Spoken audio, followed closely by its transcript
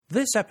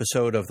This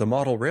episode of the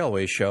Model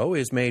Railway Show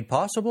is made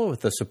possible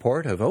with the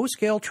support of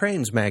O-Scale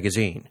Trains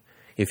magazine.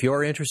 If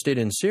you're interested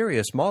in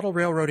serious model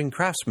railroading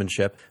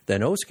craftsmanship,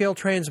 then O-Scale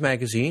Trains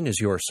magazine is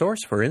your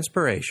source for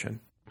inspiration.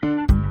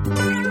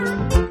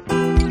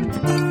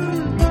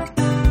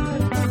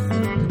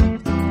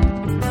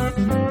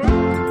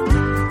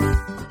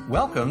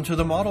 Welcome to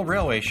the Model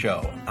Railway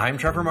Show. I'm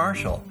Trevor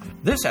Marshall.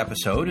 This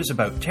episode is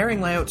about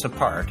tearing layouts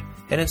apart,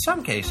 and in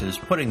some cases,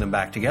 putting them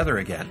back together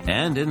again.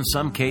 And in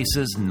some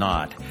cases,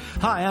 not.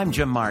 Hi, I'm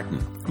Jim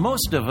Martin.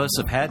 Most of us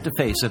have had to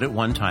face it at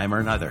one time or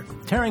another.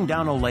 Tearing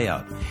down a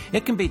layout.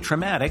 It can be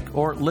traumatic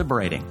or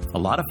liberating. A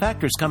lot of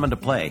factors come into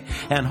play,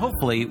 and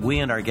hopefully we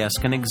and our guests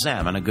can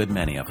examine a good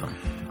many of them.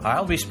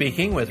 I'll be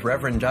speaking with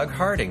Reverend Doug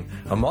Harding,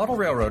 a model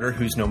railroader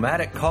whose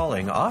nomadic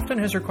calling often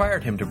has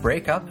required him to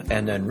break up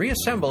and then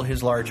reassemble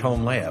his large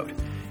home layout.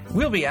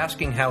 We'll be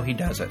asking how he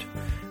does it.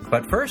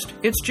 But first,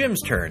 it's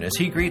Jim's turn as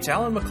he greets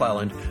Alan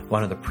McClelland,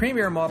 one of the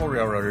premier model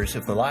railroaders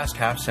of the last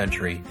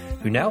half-century,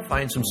 who now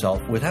finds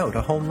himself without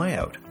a home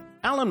layout.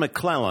 Alan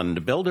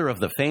McClelland, builder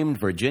of the famed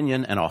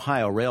Virginian and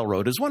Ohio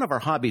Railroad, is one of our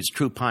hobby's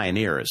true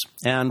pioneers.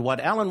 And what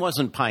Alan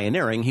wasn't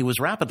pioneering, he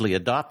was rapidly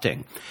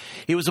adopting.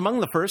 He was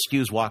among the first to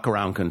use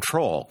walk-around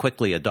control,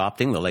 quickly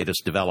adopting the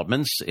latest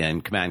developments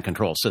in command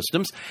control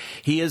systems.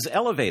 He has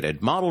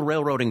elevated model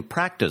railroading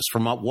practice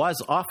from what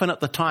was often at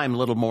the time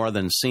little more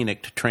than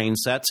scenic train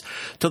sets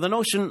to the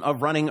notion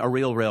of running a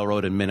real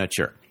railroad in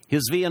miniature.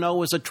 His V&O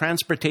was a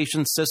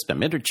transportation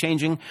system,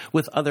 interchanging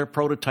with other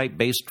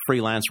prototype-based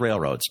freelance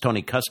railroads,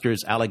 Tony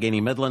Custer's Allegheny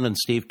Midland and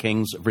Steve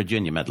King's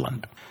Virginia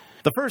Midland.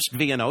 The first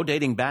V&O,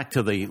 dating back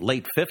to the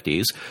late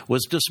 50s,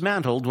 was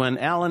dismantled when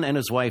Alan and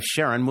his wife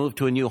Sharon moved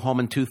to a new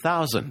home in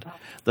 2000.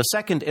 The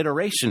second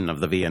iteration of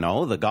the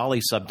V&O, the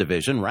Golly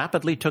subdivision,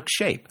 rapidly took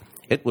shape.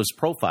 It was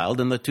profiled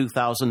in the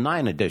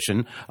 2009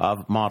 edition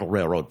of Model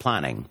Railroad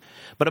Planning.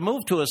 But a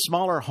move to a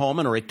smaller home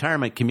in a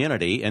retirement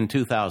community in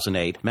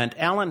 2008 meant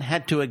Alan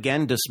had to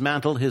again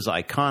dismantle his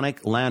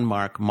iconic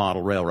landmark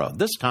model railroad,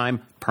 this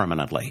time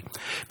permanently.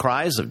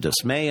 Cries of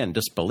dismay and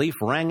disbelief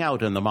rang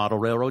out in the model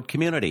railroad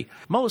community.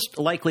 Most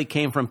likely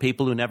came from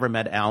people who never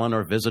met Alan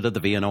or visited the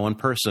V&O in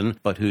person,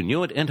 but who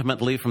knew it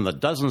intimately from the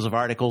dozens of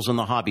articles in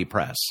the hobby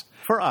press.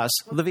 For us,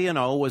 the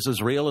V&O was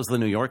as real as the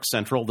New York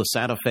Central, the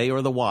Santa Fe,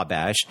 or the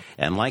Wabash,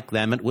 and like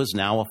them, it was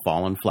now a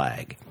fallen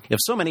flag. If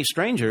so many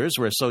strangers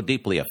were so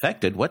deeply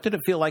affected, what did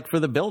it feel like for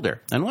the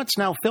builder? And what's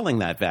now filling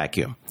that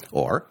vacuum?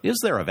 Or is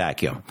there a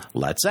vacuum?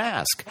 Let's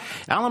ask.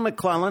 Alan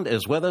McClelland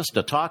is with us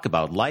to talk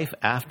about life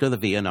after the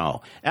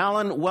V&O.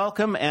 Alan,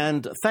 welcome,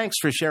 and thanks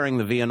for sharing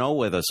the V&O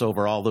with us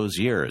over all those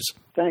years.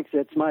 Thanks.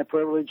 It's my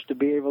privilege to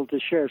be able to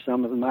share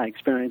some of my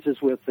experiences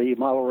with the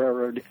model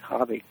railroad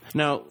hobby.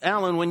 Now,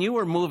 Alan, when you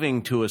were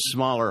moving to a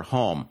smaller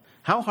home,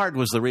 how hard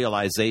was the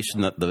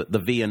realization that the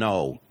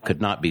V&O could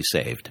not be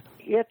saved?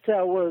 It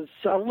was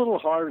a little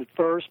hard at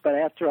first, but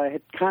after I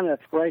had kind of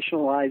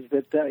rationalized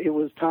that it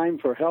was time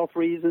for health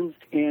reasons,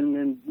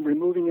 and we're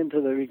moving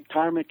into the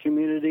retirement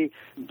community.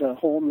 The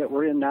home that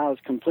we're in now is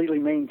completely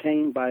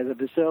maintained by the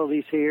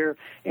facilities here,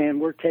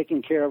 and we're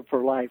taken care of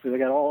for life. We've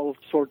got all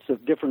sorts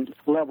of different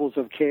levels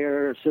of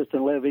care,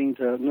 assisted living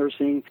to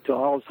nursing to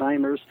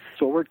Alzheimer's.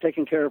 So we're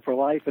taken care of for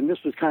life, and this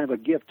was kind of a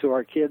gift to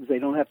our kids. They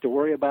don't have to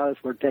worry about us.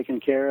 We're taken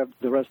care of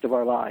the rest of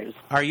our lives.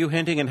 Are you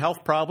hinting at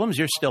health problems?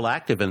 You're still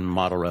active in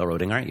model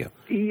railroading, aren't you?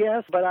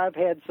 Yes, but I've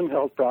had some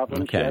health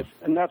problems. Okay. Yes,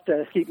 enough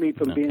to keep me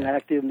from being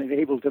active and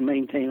able to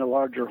maintain a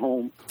larger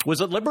home.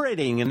 Was it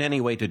liberating in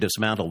any way to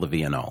dismantle the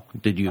V&O?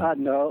 Did you?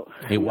 No.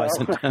 It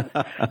wasn't?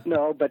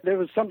 No, but there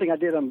was something I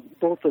did on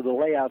both of the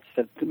layouts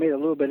that made it a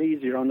little bit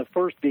easier. On the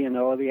first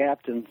V&O, the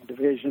Apton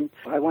division,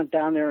 I went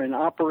down there and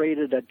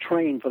operated a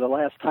train for the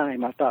last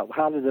time. I thought,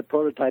 how did the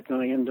prototype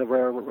going into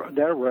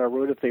their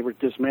railroad if they were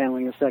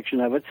dismantling a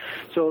section of it?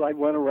 So I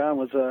went around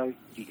with a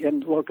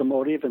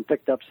locomotive and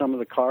picked up some of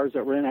the cars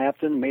that were in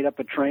Apton, made up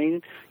a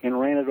train, and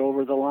ran it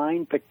over the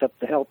line, picked up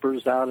the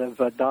helpers out of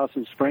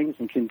Dawson Springs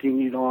and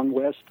continued on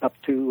west up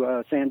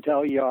to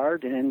Santel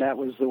Yard, and that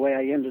was the way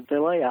I ended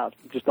the layout,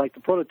 just like the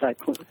prototype.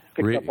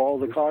 Picked up all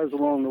the cars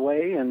along the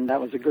way, and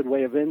that was a good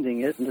way of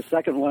ending it. And the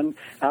second one,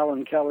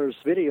 Alan Keller's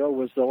video,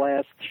 was the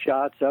last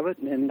shots of it,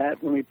 and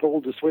that when we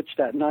pulled the switch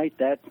that night,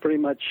 that pretty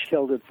much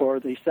killed it for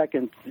the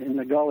second in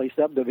the Golly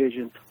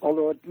subdivision.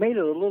 Although it made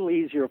it a little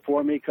easier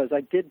for me because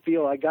I did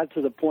feel I got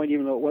to the point,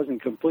 even though it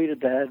wasn't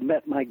completed, that I had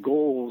met my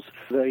goals.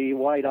 The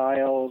wide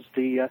aisles,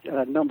 the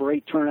number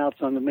 8 turnouts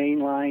on the main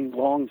line,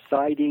 long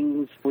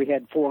sidings. We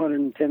had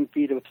 410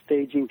 feet of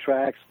staging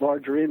tracks,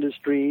 larger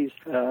industries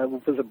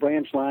with a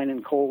branch line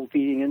and coal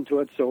feeding into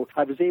it. So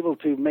I was able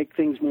to make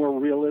things more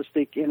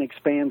realistic and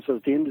expand so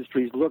that the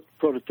industries looked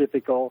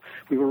prototypical.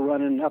 We were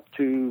running up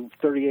to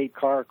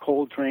 38-car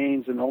coal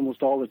trains, and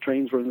almost all the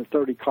trains were in the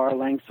 30-car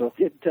length. So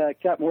it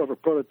got more of a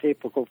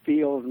prototypical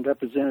feel and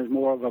represented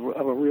more of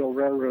a real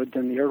railroad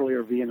than the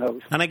earlier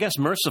V&Os. And I guess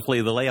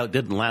mercifully, the layout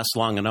didn't last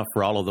long enough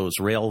for all of those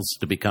rails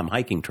to become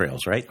hiking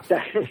trails, right?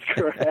 That is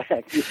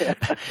correct,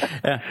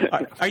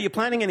 yeah. Are you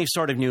planning any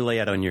sort of new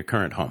layout on your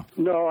current home?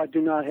 No, I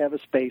do not have a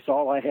space.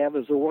 All I have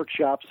is a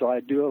workshop, so I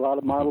do a lot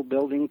of model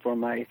building for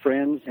my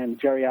friends, and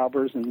Jerry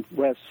Albers and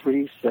Wes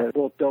Reese,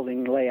 both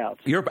building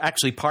layouts. You're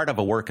actually part of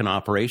a work and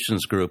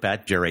operations group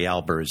at Jerry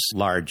Albers'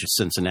 large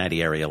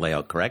Cincinnati area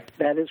layout, correct?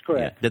 That is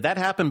correct. Yeah. Did that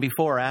happen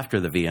before or after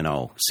the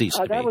V&O ceased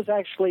to be? That was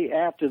actually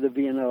after the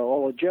V&O.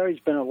 Although Jerry's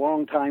been a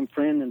long-time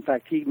friend. In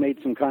fact, he made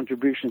some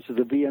contributions to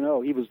the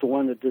V&O. He was the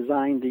one that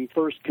designed the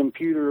first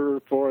computer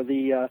for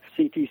the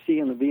CTC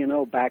and the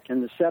V&O back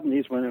in the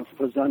 70s when it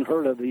was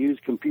unheard of to use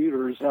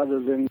computers other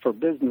than for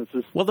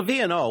businesses. Well, the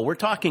V&O, we're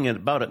talking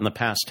about it in the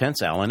past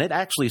tense, Alan. It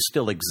actually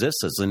still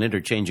exists as an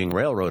interchanging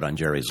railroad on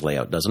Jerry's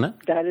layout, doesn't it?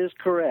 That is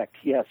correct.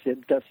 Yes,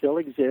 it does still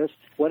exist.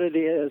 What it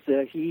is,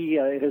 he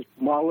is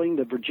modeling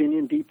the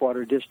Virginian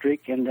Deepwater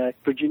District, and the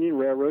Virginian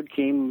Railroad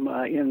came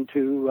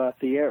into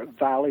the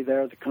valley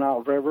there, the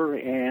Canal River,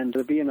 and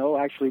the V&O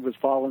actually was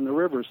following the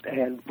rivers,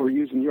 and we're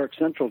using New York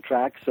Central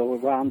track, so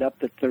it wound up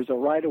that there's a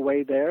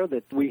right-of-way there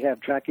that we have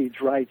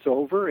trackage rights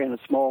over, and a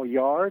small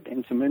yard,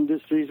 and some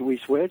industries we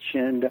switch,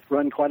 and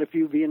run quite a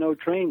few V&O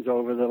trains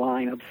over the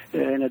line.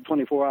 In a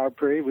 24-hour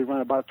period, we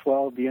run about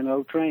 12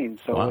 V&O trains,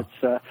 so wow.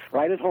 It's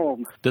right at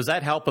home. Does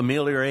that help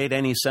ameliorate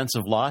any sense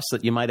of loss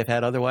that you might have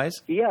had otherwise?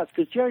 Yes,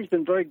 because Jerry's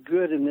been very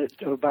good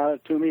about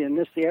it to me. In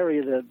this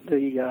area,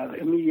 the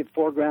immediate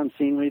foreground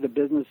scenery, the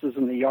businesses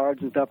and the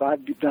yards and stuff,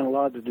 I've done a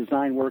lot of the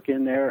design work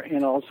in there,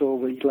 and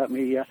also he let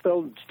me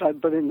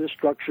put in the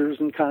structures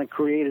and kind of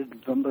created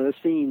the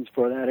scenes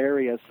for that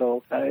area.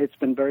 So it's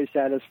been very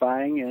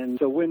satisfying, and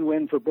it's a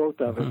win-win for both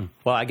of us.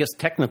 Well, I guess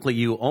technically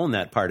you own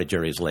that part of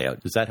Jerry's layout.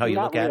 Is that how you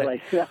look at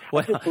it? Yeah,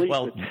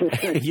 well,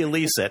 you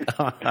lease it.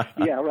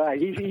 Yeah, right.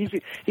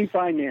 He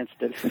financed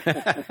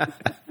it.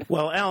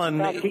 Well, Alan... In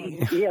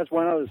fact, he has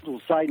one other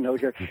little side note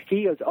here.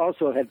 He has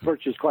also had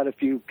purchased quite a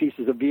few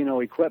pieces of V&O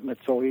equipment,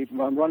 so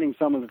I'm running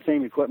some of the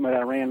same equipment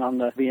I ran on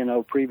the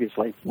V&O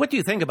previously. What do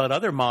you think about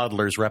other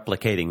modelers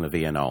replicating the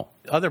V&O?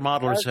 Other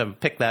modelers have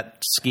picked that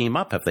scheme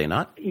up, have they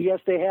not? Yes,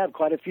 they have.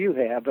 Quite a few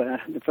have.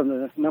 From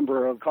the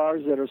number of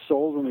cars that are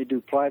sold when we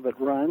do private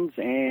runs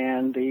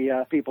and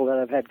the people that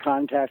I've had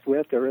contact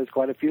with, there is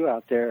quite a few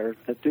out there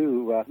that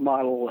do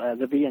model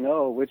the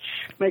V&O, which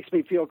makes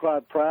me feel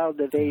quite proud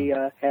that they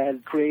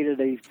had created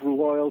a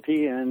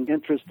loyalty and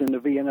interest in the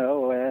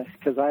V&O,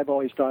 because I've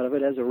always thought of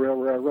it as a real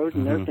railroad,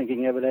 and they're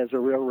thinking of it as a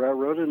real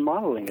railroad and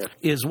modeling it.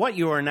 Is what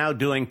you are now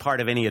doing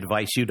part of any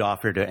advice you'd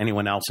offer to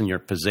anyone else in your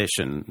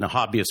position, the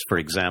hobbyists, for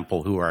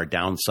example, who are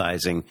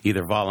downsizing,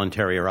 either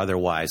voluntary or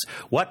otherwise?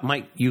 What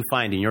might you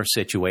find in your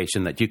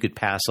situation that you could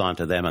pass on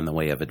to them in the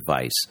way of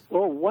advice?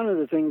 Well, one of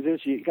the things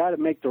is you got to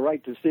make the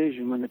right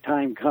decision when the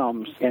time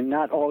comes, and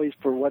not always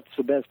for what's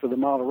the best for the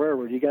model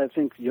railroad. You got to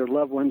think your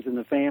loved ones and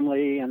the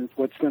family and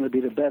what's going to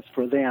be the best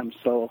for them.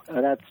 So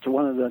that's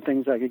one of the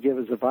things I could give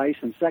as advice.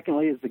 And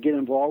secondly is to get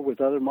involved with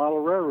other model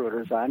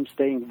railroaders. I'm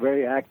staying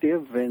very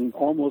active and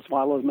almost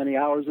model as many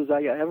hours as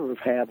I ever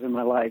have in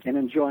my life and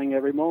enjoying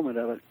every moment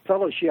of it.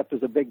 Fellowship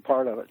is a big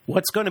part of it.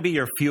 What's going to be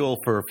your fuel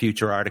for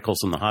future articles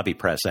in the hobby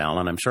press,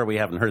 Alan? I'm sure we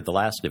haven't heard the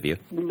last of you.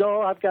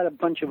 No, I've got a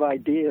bunch of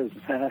ideas.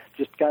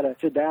 Just got to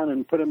sit down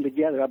and put them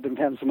together. I've been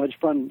having so much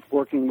fun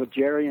working with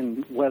Jerry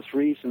and Wes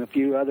Reese and a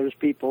few others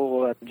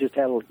people. Just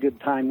had a good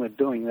time with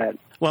doing that.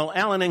 Well,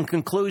 Alan, in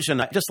conclusion,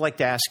 I'd just like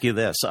to ask you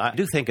this. I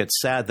do think it's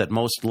sad that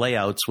most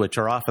layouts, which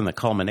are often the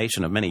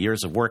culmination of many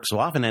years of work, so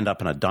often end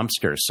up in a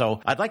dumpster.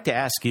 So I'd like to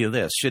ask you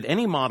this. Should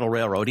any model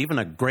railroad, even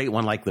a great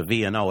one like the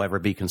V&O, ever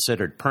be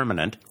considered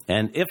permanent?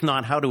 And if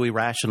not, how do we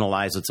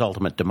rationalize its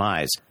ultimate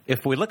demise?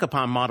 If we look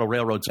upon model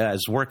railroads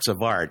as works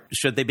of art,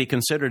 should they be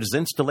considered as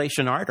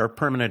installation art or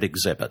permanent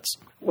exhibits?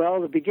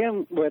 Well, to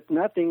begin with,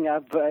 nothing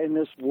in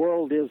this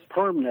world is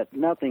permanent,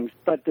 nothing.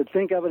 But to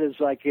think of it as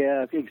like,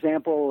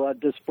 example,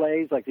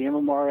 displays like the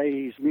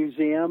MMRA's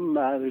museum,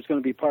 there's going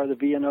to be part of the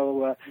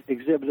V&O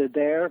exhibited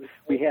there.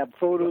 We have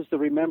photos to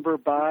remember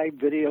by,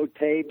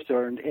 videotapes,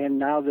 and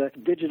now the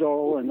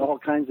digital and all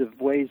kinds of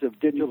ways of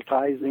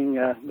digitizing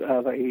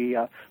of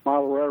a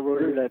model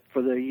railroader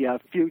for the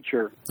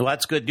future. Well,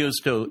 that's good news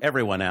to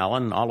everyone,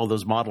 Alan, all of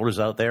those modelers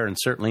out there, and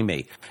certainly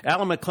me.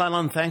 Alan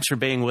McClellan, thanks for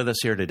being with us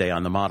here today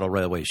on the Model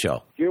Railway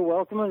Show. You're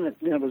welcome, and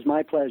it was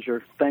my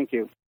pleasure. Thank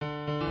you.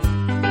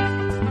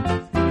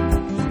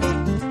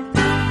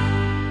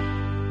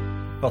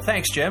 Well,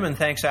 thanks, Jim, and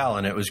thanks,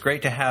 Alan. It was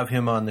great to have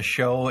him on the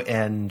show,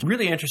 and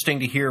really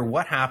interesting to hear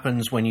what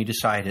happens when you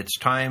decide it's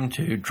time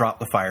to drop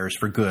the fires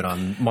for good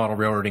on model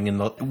railroading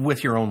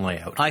with your own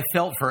layout. I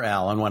felt for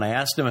Alan when I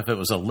asked him if it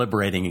was a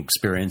liberating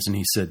experience, and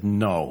he said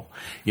no.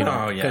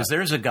 Because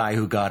there's a guy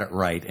who got it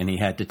right, and he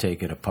had to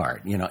take it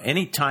apart.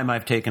 Any time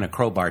I've taken a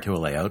crowbar to a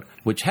layout,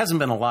 which hasn't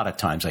been a lot of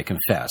times, I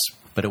confess,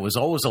 but it was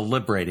always a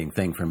liberating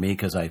thing for me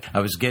because I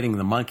was getting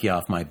the monkey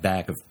off my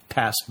back of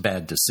past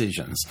bad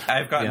decisions.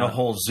 I've gotten a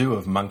whole zoo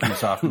of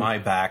monkeys off my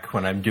back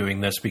when I'm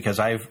doing this because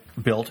I've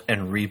built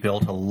and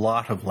rebuilt a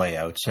lot of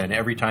layouts, and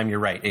every time you're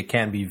right, it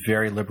can be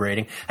very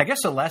liberating. I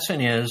guess the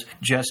lesson is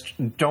just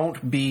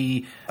don't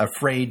be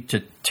afraid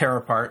to tear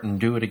apart and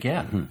do it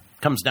again.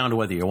 Comes down to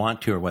whether you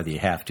want to or whether you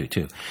have to,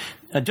 too.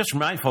 Just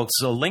remind folks,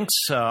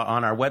 links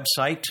on our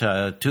website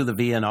to the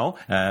V&O,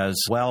 as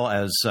well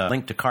as a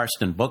link to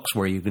Karsten Books,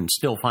 where you can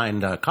still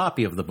find a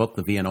copy of the book,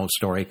 The V&O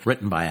Story,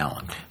 written by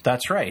Alan.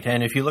 That's right.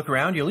 And if you look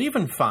around, you'll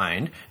even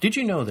find, did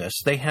you know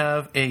this? They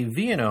have a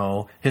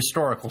V&O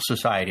Historical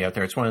Society out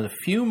there. It's one of the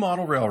few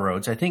model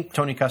railroads, I think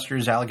Tony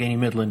Custer's Allegheny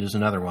Midland is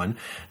another one,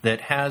 that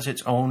has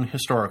its own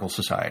historical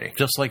society.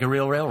 Just like a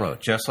real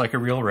railroad. Just like a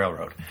real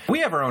railroad.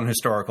 We have our own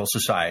historical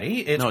society.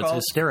 It's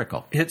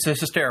hysterical. It's a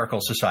hysterical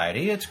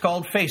society. It's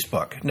called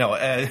Facebook. No,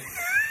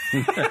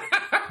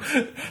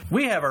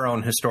 we have our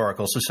own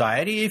historical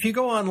society. If you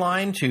go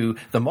online to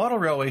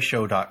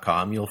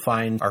themodelrailwayshow.com, you'll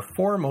find our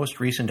 4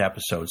 most recent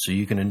episodes so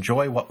you can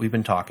enjoy what we've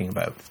been talking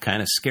about.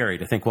 Kind of scary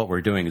to think what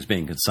we're doing is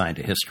being consigned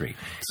to history.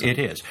 So. It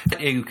is.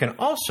 You can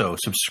also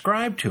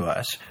subscribe to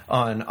us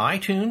on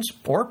iTunes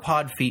or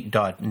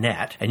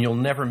podfeet.net, and you'll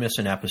never miss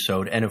an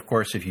episode. And, of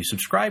course, if you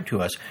subscribe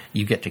to us,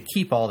 you get to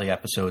keep all the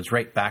episodes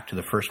right back to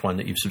the first one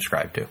that you've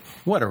subscribed to.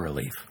 What a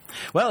relief.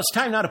 Well, it's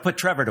time now to put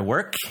Trevor to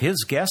work.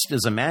 His guest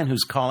is a man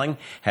whose calling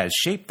has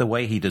shaped the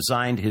way he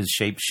designed his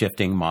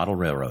shape-shifting model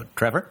railroad.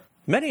 Trevor?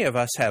 Many of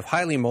us have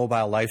highly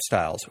mobile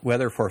lifestyles.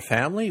 Whether for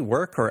family,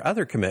 work, or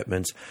other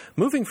commitments,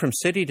 moving from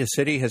city to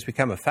city has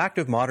become a fact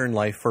of modern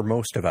life for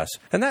most of us.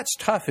 And that's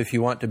tough if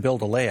you want to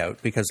build a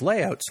layout, because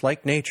layouts,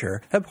 like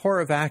nature, abhor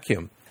a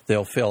vacuum.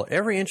 They'll fill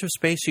every inch of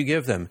space you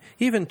give them,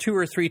 even 2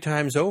 or 3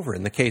 times over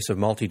in the case of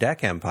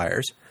multi-deck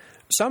empires.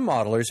 Some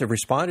modelers have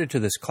responded to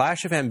this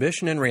clash of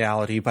ambition and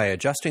reality by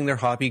adjusting their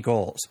hobby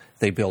goals.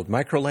 They build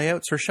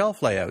micro-layouts or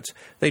shelf layouts.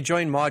 They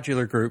join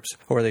modular groups,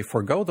 or they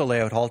forego the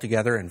layout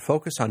altogether and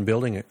focus on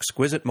building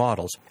exquisite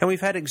models. And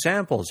we've had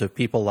examples of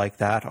people like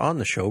that on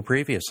the show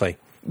previously.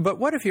 But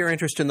what if your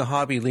interest in the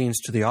hobby leans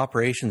to the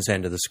operations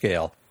end of the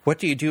scale? What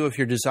do you do if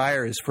your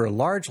desire is for a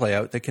large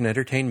layout that can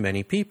entertain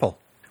many people?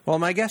 Well,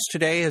 my guest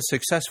today has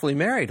successfully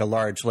married a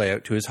large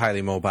layout to his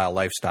highly mobile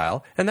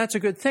lifestyle, and that's a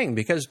good thing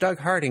because Doug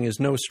Harding is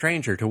no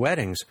stranger to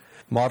weddings.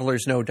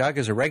 Modelers know Doug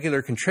as a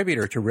regular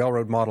contributor to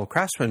Railroad Model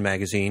Craftsman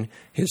magazine.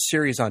 His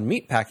series on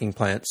meatpacking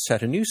plants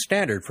set a new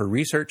standard for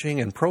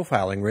researching and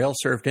profiling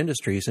rail-served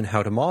industries and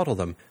how to model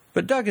them.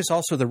 But Doug is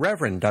also the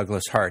Reverend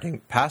Douglas Harding,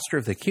 pastor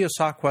of the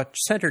Keosauqua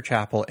Center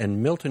Chapel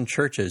and Milton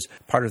Churches,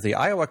 part of the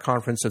Iowa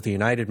Conference of the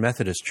United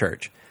Methodist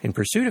Church. In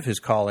pursuit of his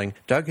calling,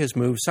 Doug has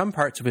moved some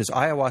parts of his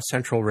Iowa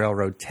Central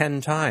Railroad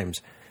 10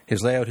 times.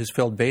 His layout has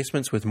filled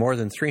basements with more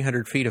than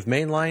 300 feet of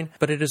main line,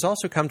 but it has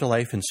also come to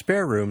life in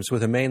spare rooms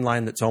with a main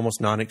line that's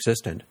almost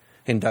non-existent.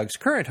 In Doug's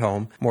current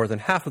home, more than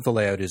half of the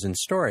layout is in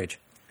storage.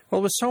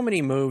 Well, with so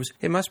many moves,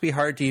 it must be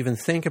hard to even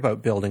think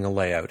about building a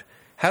layout.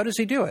 How does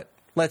he do it?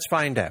 Let's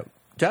find out.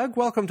 Doug,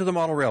 welcome to the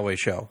Model Railway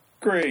Show.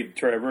 Great,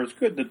 Trevor. It's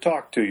good to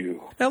talk to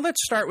you. Now,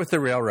 let's start with the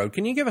railroad.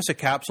 Can you give us a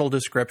capsule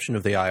description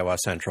of the Iowa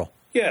Central?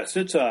 Yes,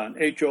 it's an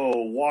HO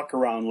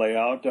walk-around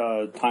layout.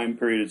 Time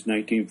period is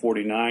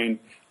 1949.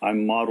 I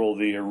modeled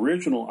the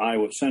original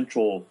Iowa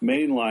Central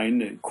main line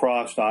that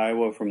crossed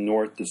Iowa from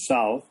north to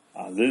south.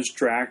 This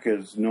track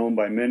is known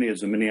by many as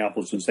the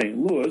Minneapolis and St.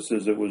 Louis,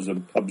 as it was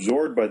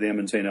absorbed by the M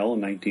and St. L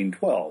in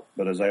 1912.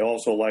 But as I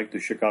also like the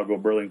Chicago,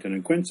 Burlington,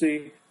 and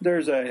Quincy,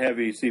 there's a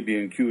heavy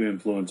CB&Q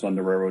influence on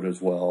the railroad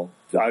as well.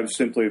 I've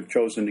simply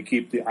chosen to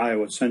keep the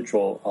Iowa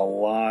Central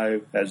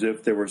alive as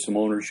if there were some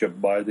ownership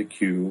by the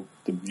Q.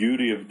 The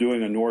beauty of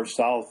doing a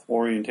north-south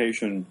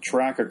orientation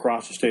track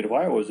across the state of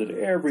Iowa is that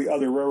every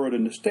other railroad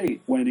in the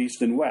state went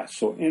east and west,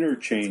 so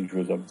interchange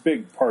was a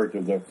big part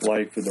of the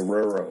life of the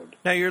railroad.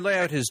 Now, your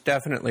layout is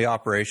definitely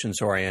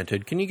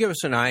operations-oriented. Can you give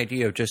us an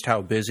idea of just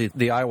how busy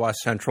the Iowa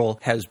Central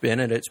has been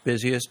at its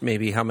busiest?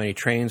 Maybe how many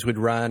trains would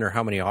run or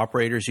how many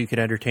operators you could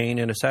entertain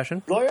in a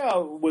session? The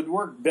layout would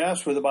work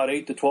best with about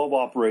 8 to 12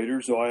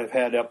 operators, so I've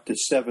had up to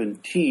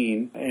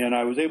 17, and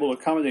I was able to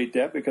accommodate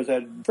that because I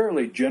had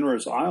fairly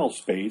generous aisle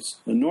space.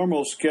 The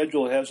normal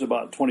schedule has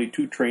about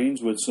 22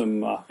 trains with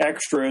some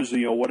extras,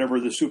 whatever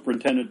the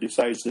superintendent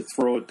decides to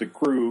throw at the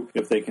crew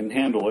if they can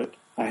handle it.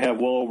 I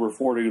have well over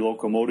 40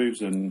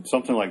 locomotives and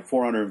something like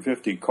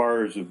 450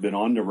 cars have been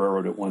on the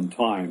railroad at one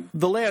time.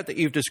 The layout that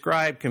you've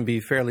described can be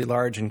fairly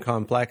large and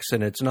complex,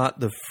 and it's not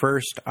the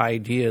first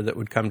idea that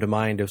would come to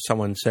mind if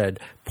someone said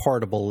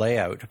portable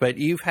layout. But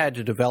you've had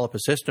to develop a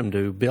system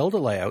to build a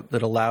layout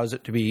that allows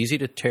it to be easy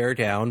to tear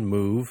down,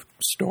 move,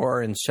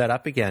 store, and set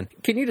up again.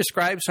 Can you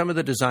describe some of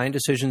the design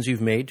decisions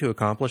you've made to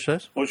accomplish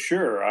this? Well,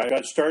 sure. I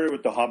got started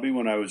with the hobby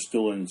when I was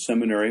still in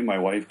seminary. My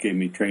wife gave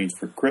me trains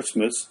for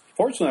Christmas.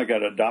 Fortunately, I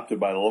got adopted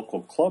by the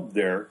local club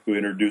there, who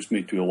introduced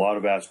me to a lot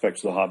of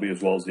aspects of the hobby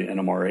as well as the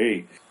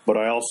NMRA. But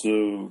I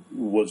also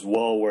was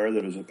well aware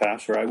that as a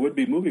pastor, I would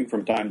be moving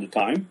from time to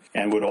time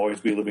and would always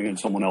be living in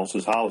someone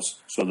else's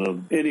house.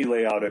 So any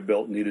layout I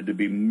built needed to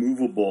be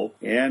movable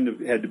and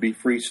had to be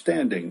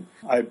freestanding.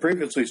 I had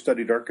previously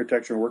studied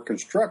architecture and work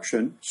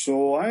construction,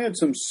 so I had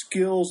some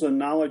skills and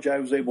knowledge I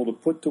was able to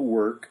put to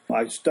work.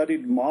 I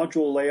studied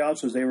module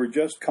layouts as they were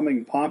just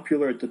coming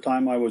popular at the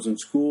time I was in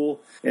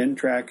school,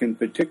 NTRAC in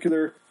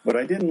particular. But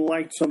I didn't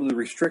like some of the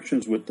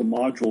restrictions with the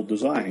module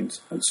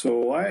designs. And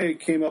so I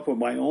came up with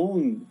my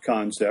own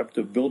concept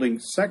of building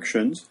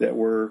sections that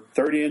were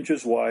 30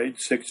 inches wide,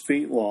 6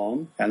 feet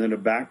long, and then a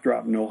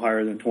backdrop no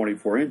higher than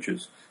 24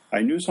 inches. I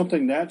knew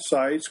something that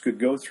size could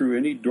go through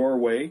any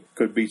doorway,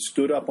 could be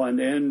stood up on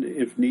end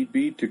if need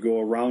be to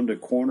go around a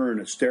corner in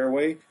a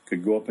stairway,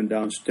 could go up and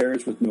down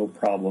stairs with no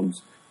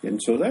problems. And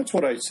so that's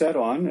what I set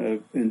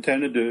on,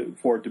 intended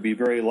for it to be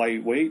very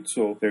lightweight,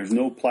 so there's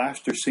no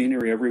plaster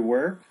scenery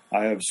everywhere.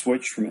 I have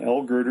switched from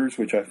L girders,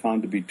 which I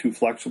found to be too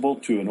flexible,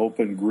 to an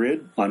open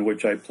grid on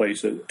which I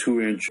place a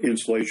 2-inch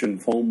insulation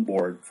foam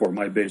board for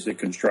my basic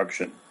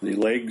construction. The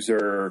legs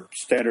are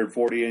standard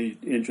 40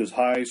 inches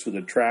high, so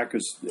the track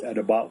is at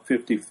about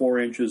 54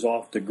 inches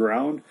off the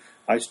ground.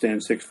 I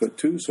stand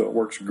 6'2", so it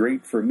works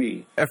great for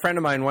me. A friend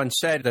of mine once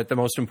said that the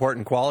most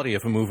important quality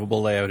of a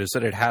movable layout is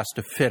that it has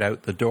to fit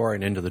out the door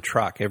and into the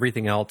truck.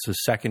 Everything else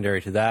is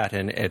secondary to that,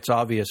 and it's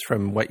obvious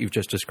from what you've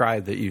just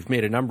described that you've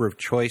made a number of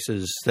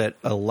choices that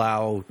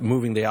allow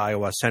moving the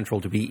Iowa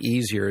Central to be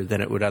easier than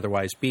it would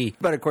otherwise be.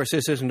 But, of course,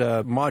 this isn't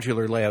a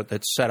modular layout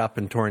that's set up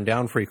and torn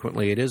down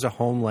frequently. It is a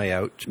home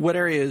layout. What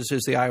areas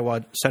is the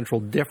Iowa Central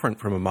different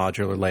from a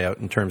modular layout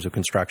in terms of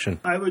construction?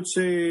 I would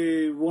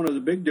say one of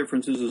the big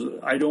differences is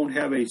I don't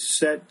have a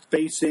set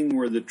spacing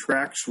where the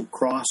tracks will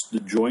cross the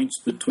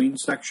joints between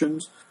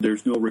sections.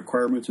 There's no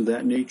requirements of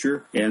that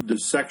nature, and the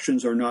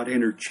sections are not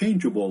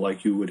interchangeable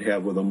like you would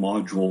have with a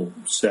module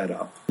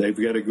setup. They've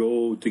got to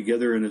go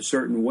together in a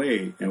certain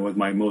way, and with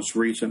my most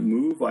recent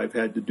move, I've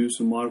had to do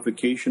some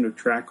modification of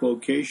track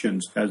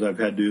locations as I've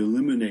had to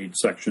eliminate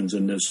sections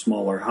in this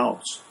smaller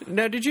house.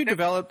 Now, did you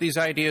develop these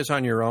ideas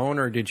on your own,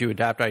 or did you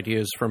adapt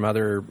ideas from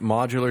other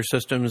modular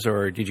systems,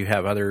 or did you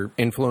have other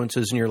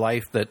influences in your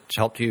life that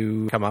helped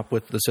you come up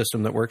with the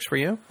system that works for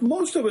you?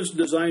 Most of it's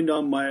designed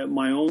on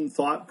my own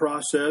thought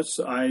process.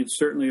 I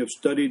certainly have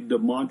studied the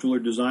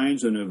modular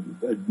designs and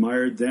have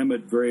admired them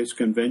at various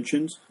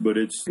conventions, but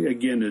it's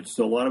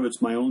a lot of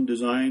it's my own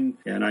design,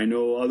 and I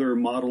know other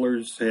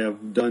modelers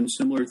have done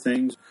similar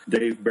things.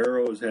 Dave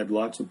Barrow has had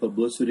lots of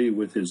publicity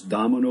with his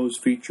Dominoes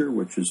feature,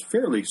 which is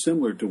fairly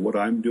similar to what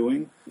I'm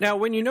doing. Now,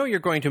 when you know you're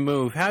going to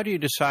move, how do you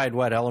decide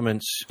what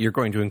elements you're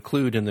going to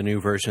include in the new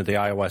version of the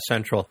Iowa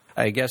Central?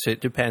 I guess it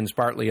depends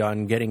partly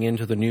on getting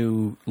into the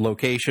new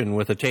location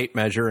with a tape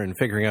measure and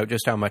figuring out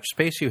just how much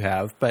space you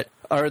have, but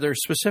are there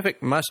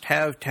specific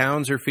must-have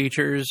towns or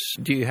features?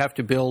 Do you have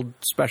to build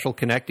special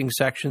connecting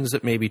sections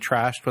that may be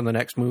trashed when the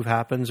next move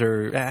happens,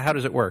 or how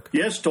does it work?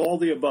 Yes, to all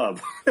the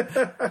above.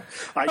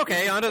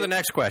 Okay, on to the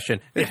next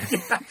question.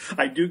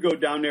 I do go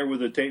down there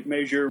with a tape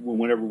measure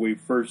whenever we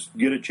first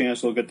get a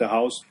chance to look at the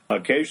house.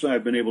 Occasionally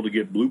I've been able to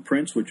get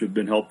blueprints, which have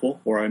been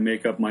helpful, or I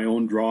make up my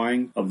own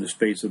drawing of the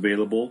space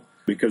available.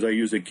 Because I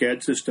use a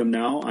CAD system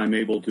now, I'm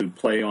able to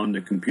play on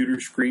the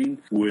computer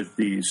screen with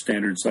the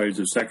standard size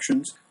of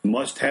sections.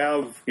 Must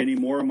have any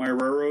more on my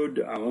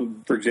railroad.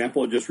 For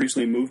example, I just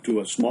recently moved to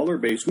a smaller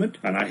basement,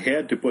 and I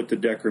had to put the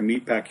Decker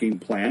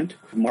meatpacking plant.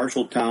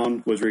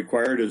 Marshalltown was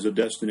required as a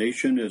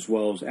destination, as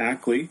well as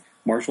Ackley.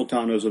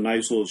 Marshalltown has a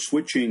nice little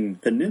switching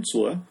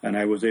peninsula, and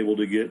I was able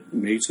to get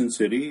Mason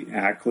City,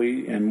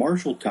 Ackley, and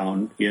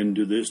Marshalltown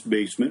into this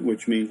basement,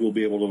 which means we'll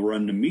be able to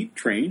run the meat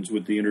trains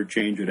with the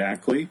interchange at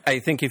Ackley. I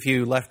think if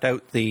you left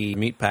out the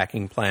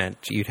meatpacking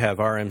plant, you'd have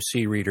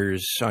RMC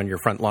readers on your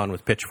front lawn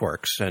with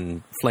pitchforks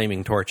and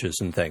flaming torches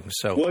and things.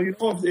 So,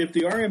 well, if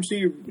the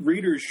RMC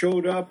readers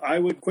showed up, I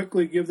would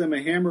quickly give them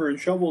a hammer and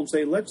shovel and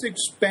say, let's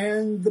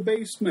expand the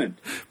basement.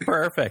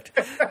 Perfect.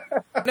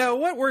 Now,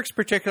 what works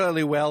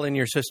particularly well in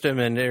your system,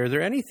 and are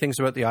there any things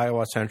about the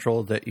Iowa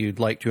Central that you'd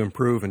like to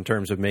improve in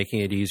terms of making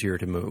it easier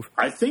to move?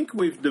 I think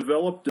we've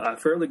developed a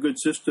fairly good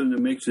system that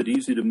makes it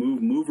easy to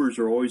move. Movers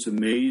are always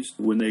amazed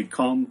when they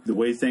come, the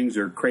way things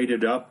are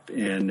crated up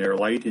and they're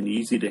light and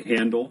easy to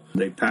handle.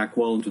 They pack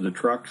well into the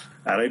trucks.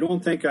 And I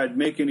don't think I'd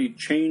make any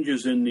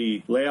changes in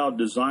the layout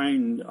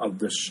design of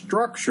the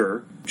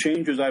structure.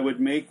 Changes I would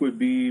make would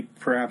be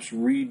perhaps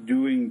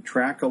redoing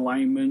track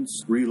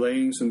alignments,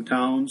 relaying some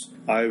towns.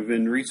 I've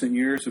in recent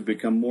years have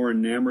become more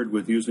enamored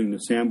with using using the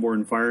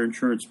Sanborn Fire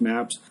Insurance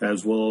maps,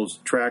 as well as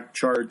track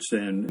charts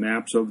and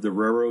maps of the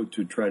railroad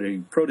to try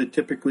to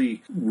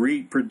prototypically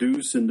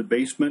reproduce in the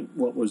basement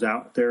what was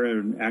out there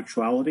in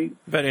actuality.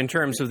 But in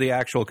terms of the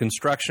actual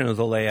construction of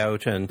the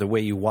layout and the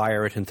way you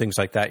wire it and things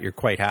like that, you're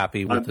quite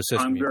happy with the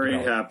system? I'm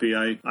very happy.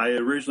 I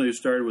originally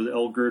started with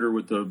L girder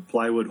with the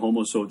plywood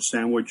homosote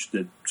sandwich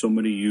that so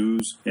many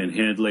use and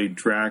hand-laid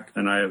track,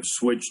 and I have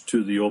switched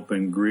to the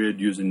open grid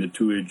using the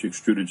 2-inch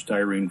extruded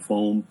styrene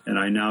foam, and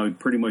I now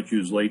pretty much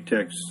use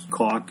latex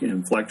caulk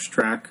and flex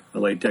track, the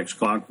latex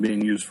caulk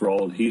being used for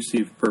all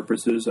adhesive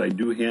purposes. I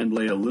do hand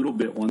lay a little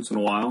bit once in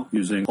a while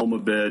using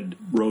homobed,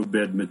 road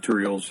bed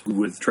materials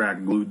with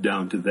track glued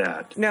down to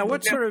that. Now,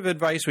 what sort of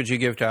advice would you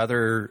give to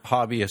other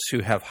hobbyists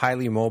who have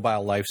highly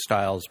mobile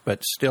lifestyles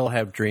but still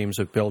have dreams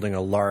of building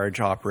a large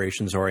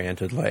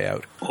operations-oriented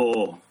layout?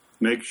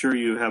 Make sure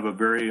you have a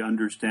very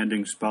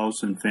understanding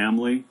spouse and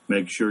family.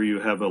 Make sure you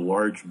have a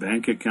large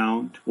bank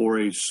account or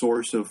a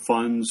source of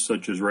funds,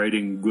 such as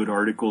writing good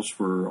articles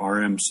for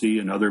RMC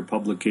and other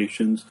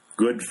publications.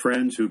 Good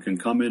friends who can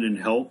come in and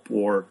help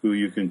or who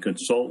you can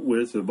consult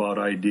with about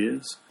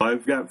ideas.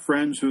 I've got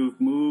friends who've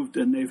moved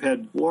and they've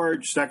had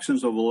large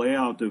sections of a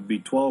layout that would be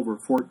 12 or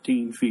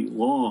 14 feet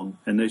long,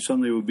 and they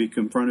suddenly would be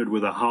confronted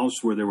with a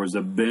house where there was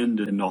a bend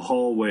in the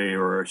hallway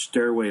or a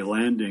stairway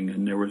landing,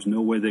 and there was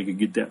no way they could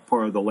get that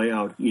part of the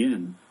layout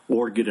in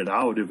or get it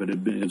out if it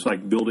had been. It's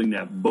like building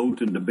that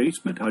boat in the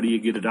basement. How do you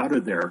get it out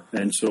of there?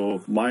 And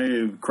so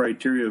my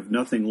criteria of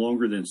nothing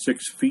longer than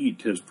 6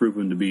 feet has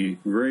proven to be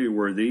very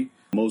worthy.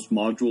 Most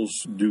modules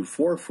do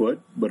 4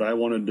 foot, but I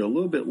wanted a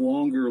little bit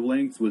longer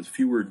length with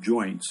fewer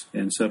joints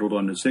and settled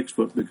on the 6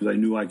 foot because I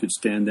knew I could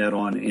stand that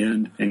on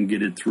end and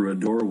get it through a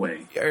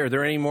doorway. Are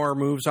there any more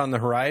moves on the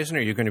horizon?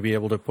 Are you going to be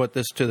able to put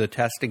this to the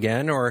test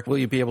again, or will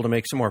you be able to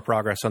make some more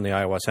progress on the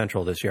Iowa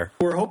Central this year?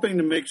 We're hoping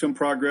to make some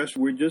progress.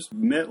 We just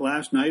met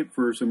last night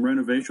for some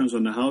renovations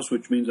on the house,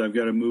 which means I've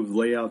got to move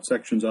layout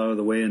sections out of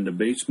the way in the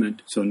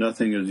basement, so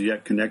nothing is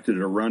yet connected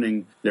or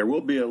running. There will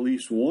be at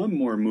least one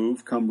more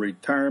move come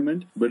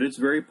retirement, but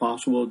it's very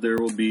possible there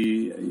will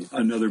be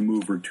another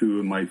move or two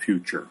in my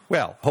future.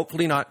 Well,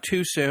 hopefully not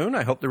too soon.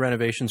 I hope the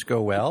renovations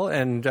go well.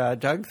 And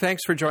Doug,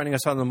 thanks for joining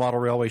us on the Model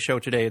Railway Show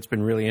today. It's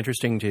been really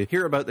interesting to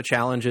hear about the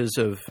challenges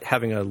of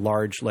having a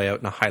large layout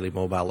and a highly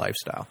mobile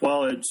lifestyle.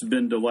 Well, it's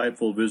been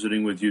delightful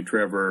visiting with you,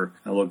 Trevor.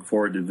 I look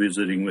forward to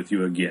visiting with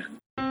you again.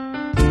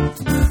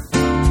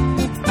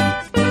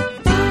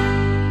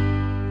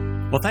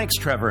 Well, thanks,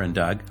 Trevor and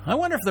Doug. I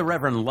wonder if the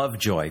Reverend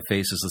Lovejoy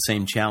faces the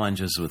same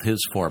challenges with his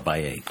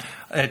 4x8.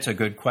 It's a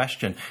good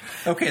question.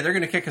 Okay, they're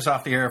going to kick us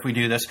off the air if we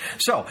do this.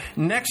 So,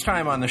 next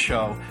time on the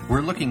show, we're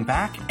looking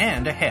back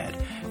and ahead.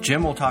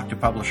 Jim will talk to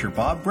publisher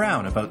Bob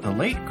Brown about the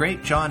late,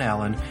 great John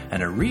Allen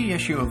and a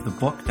reissue of the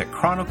book that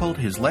chronicled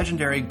his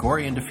legendary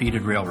Gory and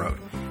Defeated Railroad.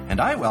 And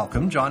I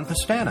welcome John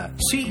Pastana,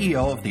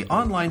 CEO of the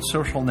online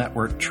social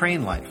network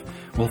Train Life.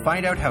 We'll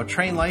find out how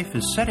Train Life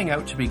is setting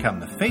out to become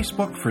the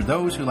Facebook for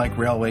those who like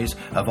railways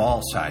of all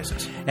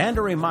sizes. And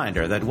a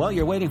reminder that while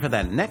you're waiting for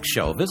that next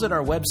show, visit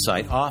our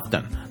website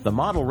often,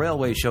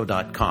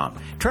 themodelrailwayshow.com.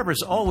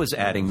 Trevor's always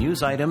adding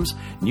news items,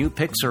 new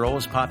pics are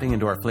always popping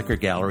into our Flickr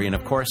gallery, and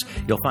of course,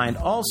 you'll find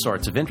all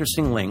sorts of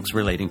interesting links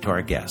relating to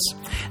our guests.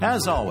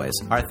 As always,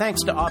 our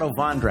thanks to Otto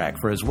Vondrak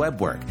for his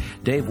web work,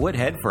 Dave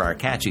Woodhead for our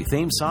catchy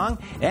theme song,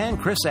 and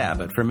Chris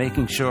Abbott for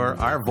making sure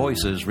our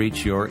voices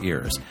reach your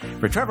ears.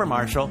 For Trevor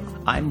Marshall,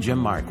 I'm Jim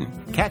Martin.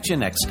 Catch you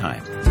next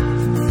time.